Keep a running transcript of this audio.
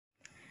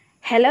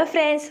Hello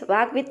friends,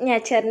 വാക്ക് വിത്ത്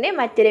നേച്ചറിൻ്റെ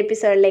മറ്റൊരു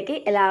എപ്പിസോഡിലേക്ക്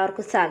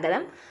എല്ലാവർക്കും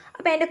സ്വാഗതം.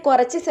 അപ്പോൾ എൻ്റെ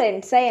കുറച്ച്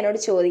ഫ്രണ്ട്സായി എന്നോട്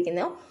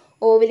ചോദിക്കുന്നു,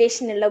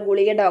 ഓവുലേഷനുള്ള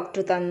ഗുളിക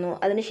ഡോക്ടർ തന്നു,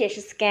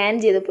 അതിനുശേഷം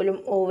സ്കാൻ ചെയ്തപ്പോഴും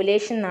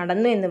ഓവുലേഷൻ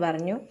നടന്നു എന്ന്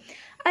പറഞ്ഞു,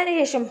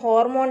 അതിനുശേഷം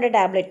ഹോർമോണിൻ്റെ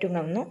ടാബ്ലറ്റും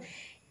തന്നു,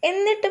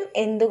 എന്നിട്ടും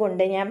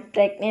എന്തുകൊണ്ട് ഞാൻ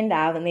പ്രഗ്നൻ്റ്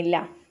ആവുന്നില്ല?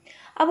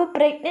 അപ്പോൾ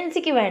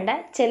പ്രഗ്നൻസിക്ക് വേണ്ട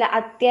ചില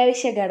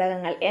അത്യാവശ്യ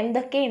ഘടകങ്ങൾ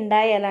എന്തൊക്കെ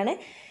ഉണ്ടായാലാണ്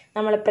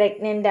നമ്മൾ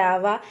പ്രഗ്നൻ്റ്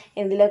ആവുക,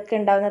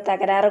 എന്തിലൊക്കെ ഉണ്ടാകുന്ന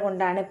തകരാറ്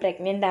കൊണ്ടാണ്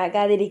പ്രഗ്നൻ്റ്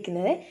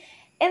ആകാതിരിക്കുന്നത്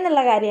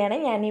എന്നുള്ള കാര്യമാണ്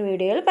ഞാൻ ഈ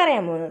വീഡിയോയിൽ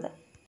പറയാൻ പോകുന്നത്.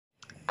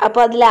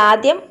 അപ്പോൾ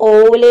അതിലാദ്യം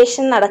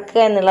ഓവുലേഷൻ നടക്കുക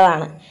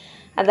എന്നുള്ളതാണ്.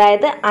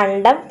 അതായത്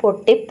അണ്ടം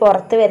പൊട്ടി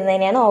പുറത്ത്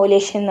വരുന്നതിനെയാണ്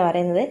ഓവുലേഷൻ എന്ന്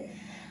പറയുന്നത്.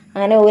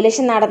 അങ്ങനെ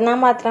ഓവുലേഷൻ നടന്നാൽ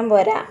മാത്രം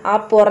പോരാ, ആ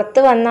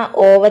പുറത്ത് വന്ന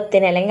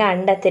ഓവത്തിന് അല്ലെങ്കിൽ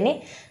അണ്ടത്തിന്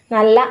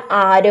നല്ല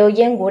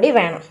ആരോഗ്യം കൂടി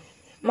വേണം.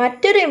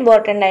 മറ്റൊരു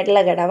ഇമ്പോർട്ടൻ്റ്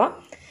ആയിട്ടുള്ള ഘടകം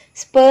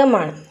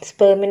സ്പേമാണ്.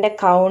 സ്പേമിൻ്റെ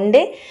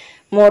കൗണ്ട്,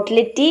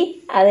 മോട്ടിലിറ്റി,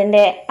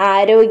 അതിൻ്റെ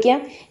ആരോഗ്യം,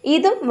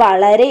 ഇതും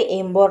വളരെ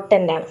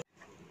ഇമ്പോർട്ടൻ്റ് ആണ്.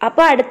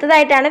 അപ്പോൾ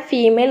അടുത്തതായിട്ടാണ്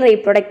ഫീമെയിൽ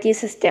റീപ്രൊഡക്റ്റീവ്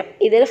സിസ്റ്റം.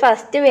 ഇതിൽ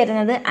ഫസ്റ്റ്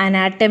വരുന്നത്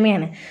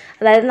അനാട്ടമിയാണ്.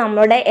 അതായത്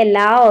നമ്മുടെ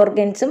എല്ലാ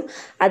ഓർഗൻസും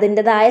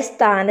അതിൻ്റെതായ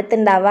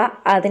സ്ഥാനത്തുണ്ടാവുക,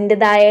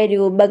 അതിൻ്റെതായ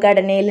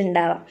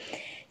രൂപഘടനയിലുണ്ടാവുക.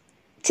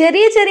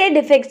 ചെറിയ ചെറിയ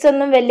ഡിഫക്ട്സ്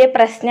ഒന്നും വലിയ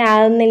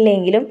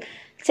പ്രശ്നമാകുന്നില്ലെങ്കിലും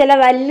ചില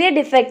വലിയ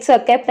ഡിഫക്ട്സ്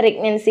ഒക്കെ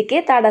പ്രഗ്നൻസിക്ക്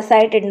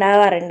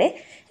തടസ്സമായിട്ടുണ്ടാകാറുണ്ട്.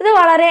 ഇത്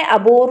വളരെ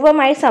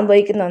അപൂർവമായി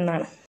സംഭവിക്കുന്ന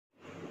ഒന്നാണ്.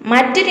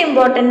 മറ്റൊരു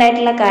ഇമ്പോർട്ടൻ്റ്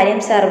ആയിട്ടുള്ള കാര്യം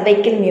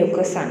സെർവൈക്കൽ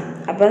മ്യൂക്കസ് ആണ്.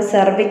 അപ്പോൾ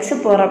സെർവിക്സ്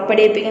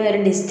പുറപ്പെടുവിപ്പിക്കുന്ന ഒരു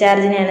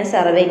ഡിസ്ചാർജിനെയാണ്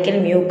സെർവൈക്കൽ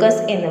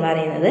മ്യൂക്കസ് എന്ന്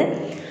പറയുന്നത്.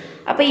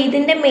 അപ്പോൾ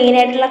ഇതിൻ്റെ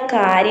മെയിനായിട്ടുള്ള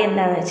കാര്യം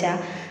എന്താണെന്ന് വെച്ചാൽ,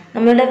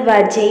 നമ്മളുടെ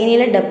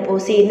വജൈനയിൽ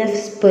ഡെപ്പോസിറ്റ് ചെയ്യുന്ന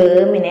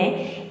സ്പേമിനെ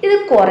ഇത്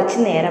കുറച്ച്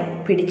നേരം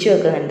പിടിച്ചു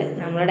വെക്കുന്നുണ്ട്.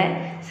 നമ്മളുടെ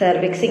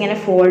സെർവിക്സ് ഇങ്ങനെ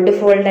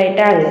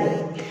ഫോൾഡായിട്ടാണ് ഉള്ളത്,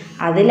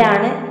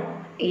 അതിലാണ്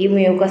ഈ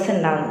മ്യൂക്കസ്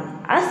ഉണ്ടാകുന്നത്.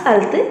 ആ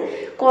സ്ഥലത്ത്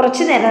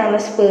കുറച്ച് നേരം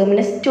നമ്മൾ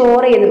സ്പേമിനെ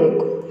സ്റ്റോർ ചെയ്ത്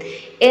വെക്കും.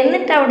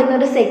 എന്നിട്ട് അവിടുന്ന്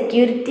ഒരു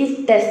സെക്യൂരിറ്റി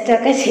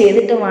ടെസ്റ്റൊക്കെ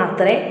ചെയ്തിട്ട്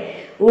മാത്രമേ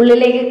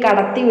ഉള്ളിലേക്ക്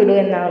കടത്തി വിടൂ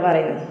എന്നാണ്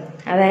പറയുന്നത്.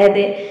 അതായത്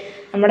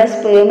നമ്മുടെ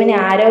സ്പേമിന്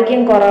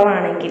ആരോഗ്യം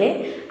കുറവാണെങ്കിൽ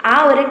ആ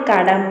ഒരു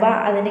കടമ്പ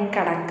അതിന്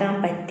കടക്കാൻ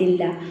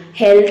പറ്റില്ല.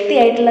 ഹെൽത്തി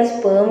ആയിട്ടുള്ള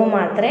സ്പേം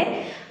മാത്രമേ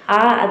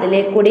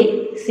അതിലേക്കൂടി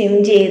സ്വിം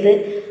ചെയ്ത്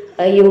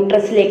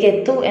യൂട്രസിലേക്ക്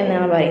എത്തൂ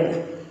എന്നാണ് പറയുന്നത്.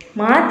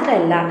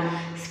 മാത്രമല്ല,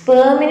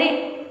 സ്പേമിന്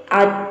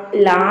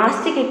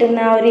ലാസ്റ്റ്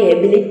കിട്ടുന്ന ആ ഒരു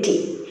എബിലിറ്റി,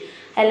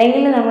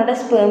 അല്ലെങ്കിൽ നമ്മുടെ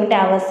സ്പേമിൻ്റെ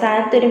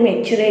അവസാനത്തെ ഒരു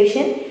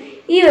മെച്യൂറേഷൻ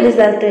ഈ ഒരു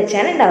സ്ഥലത്ത്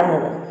വെച്ചാണ്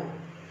ഉണ്ടാകുന്നത്.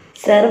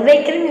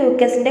 സെർവൈക്കൽ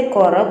മ്യൂക്കസിൻ്റെ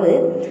കുറവ്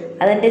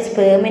അതിൻ്റെ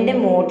സ്പേമിൻ്റെ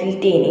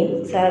മോട്ടിലിറ്റീനെയും,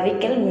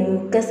 സെർവിക്കൽ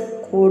മ്യൂക്കസ്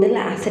കൂടുതൽ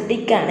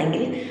അസിഡിക്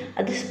ആണെങ്കിൽ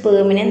അത്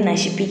സ്പേമിനെ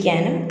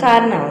നശിപ്പിക്കാനും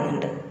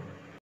കാരണമാകുന്നുണ്ട്.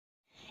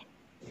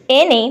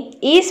 ഇനി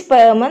ഈ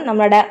സ്പേം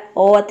നമ്മുടെ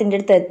ഓവത്തിൻ്റെ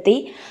അടുത്ത് എത്തി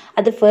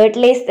അത്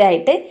ഫെർട്ടിലൈസ്ഡ്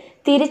ആയിട്ട്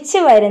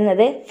തിരിച്ചു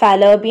വരുന്നത്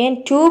ഫാലോപിയൻ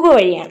ട്യൂബ്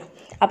വഴിയാണ്.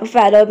 അപ്പോൾ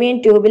ഫാലോപിയൻ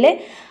ട്യൂബിൽ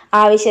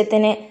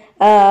ആവശ്യത്തിന്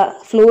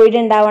ഫ്ലൂയിഡ്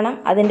ഉണ്ടാവണം,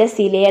 അതിൻ്റെ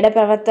സിലയുടെ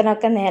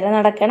പ്രവർത്തനമൊക്കെ നേരെ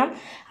നടക്കണം,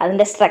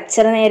 അതിൻ്റെ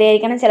സ്ട്രക്ചർ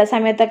നേരെയായിരിക്കണം. ചില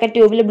സമയത്തൊക്കെ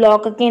ട്യൂബിൽ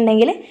ബ്ലോക്കൊക്കെ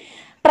ഉണ്ടെങ്കിൽ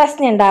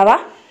പ്രശ്നം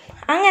ഉണ്ടാവാം.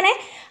 അങ്ങനെ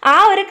ആ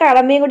ഒരു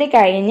കടമ്പയും കൂടി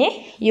കഴിഞ്ഞ്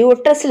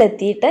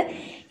യൂട്രസിലെത്തിയിട്ട്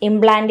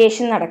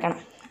ഇംപ്ലാന്റേഷൻ നടക്കണം.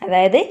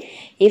 അതായത്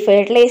ഈ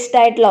ഫെർട്ടിലൈസ്ഡ്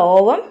ആയിട്ടുള്ള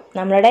ഓവം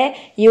നമ്മുടെ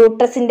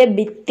യൂട്രസിൻ്റെ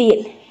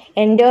ഭിത്തിയിൽ,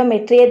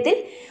 എൻഡോമെട്രിയത്തിൽ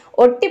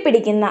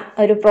ഒട്ടിപ്പിടിക്കുന്ന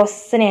ഒരു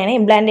പ്രോസസ്സിനെയാണ്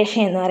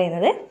ഇംപ്ലാന്റേഷൻ എന്ന്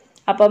പറയുന്നത്.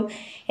 അപ്പം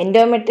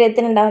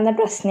എൻഡോമെട്രിയത്തിന് ഉണ്ടാകുന്ന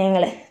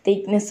പ്രശ്നങ്ങൾ,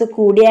 തിക്നെസ്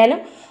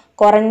കൂടിയാലും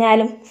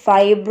കുറഞ്ഞാലും,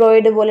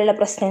 ഫൈബ്രോയിഡ് പോലുള്ള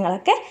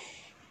പ്രശ്നങ്ങളൊക്കെ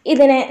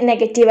ഇതിനെ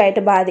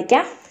നെഗറ്റീവായിട്ട്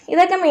ബാധിക്കാം.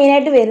 ഇതൊക്കെ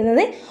മെയിനായിട്ട്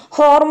വരുന്നത്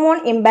ഹോർമോൺ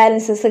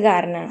ഇംബാലൻസസ്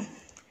കാരണമാണ്.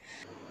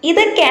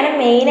 ഇതൊക്കെയാണ്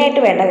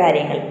മെയിനായിട്ട് വേണ്ട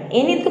കാര്യങ്ങൾ.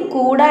 ഇനി ഇത്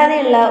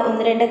കൂടാതെയുള്ള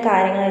ഒന്ന് രണ്ട്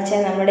കാര്യങ്ങൾ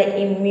വെച്ചാൽ നമ്മുടെ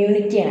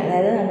ഇമ്മ്യൂണിറ്റിയാണ്.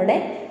 അതായത് നമ്മുടെ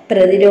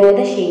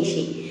പ്രതിരോധ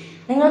ശേഷി.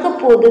 നിങ്ങൾക്ക്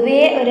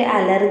പൊതുവേ ഒരു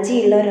അലർജി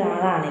ഉള്ള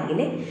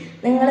ഒരാളാണെങ്കിൽ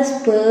നിങ്ങൾ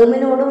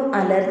സ്പേമിനോടും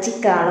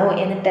അലർജിക്കാണോ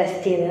എന്ന്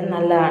ടെസ്റ്റ് ചെയ്തത്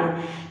നല്ലതാണ്.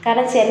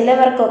 കാരണം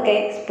ചിലവർക്കൊക്കെ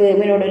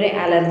സ്പേമിനോടൊരു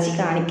അലർജി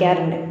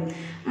കാണിക്കാറുണ്ട്.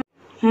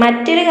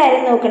 മറ്റൊരു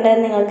കാര്യം നോക്കേണ്ടത്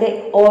നിങ്ങൾക്ക്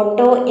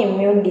ഓട്ടോ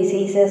ഇമ്മ്യൂൺ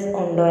ഡിസീസസ്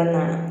ഉണ്ടോ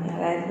എന്നാണ്.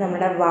 അതായത്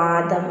നമ്മുടെ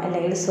വാദം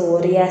അല്ലെങ്കിൽ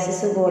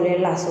സോറിയാസിസ്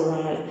പോലെയുള്ള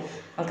അസുഖങ്ങൾ,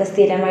 നമുക്ക്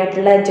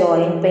സ്ഥിരമായിട്ടുള്ള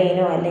ജോയിൻറ്റ്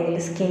പെയിനോ അല്ലെങ്കിൽ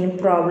സ്കിൻ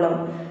പ്രോബ്ലം,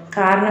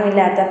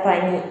 കാരണമില്ലാത്ത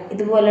പനി,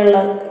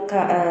 ഇതുപോലെയുള്ള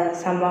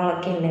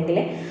സംഭവങ്ങളൊക്കെ ഉണ്ടെങ്കിൽ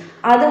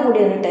അതും കൂടി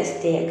ഒന്ന്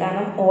ടെസ്റ്റ് ചെയ്യുക.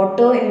 കാരണം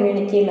ഓട്ടോ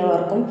ഇമ്മ്യൂണിറ്റി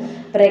ഉള്ളവർക്കും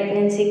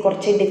പ്രഗ്നൻസി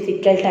കുറച്ച്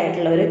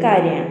ഡിഫിക്കൽട്ടായിട്ടുള്ള ഒരു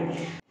കാര്യമാണ്.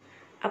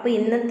 അപ്പോൾ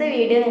ഇന്നത്തെ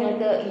വീഡിയോ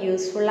നിങ്ങൾക്ക്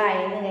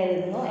യൂസ്ഫുള്ളായെന്ന്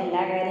കരുതുന്നു.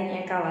 എല്ലാ കാര്യവും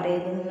ഞാൻ കവർ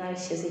ചെയ്തെന്നാണ്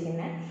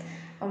വിശ്വസിക്കുന്നത്.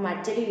 അപ്പോൾ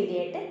മറ്റൊരു വീഡിയോ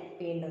ആയിട്ട്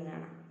വീണ്ടും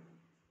കാണാം.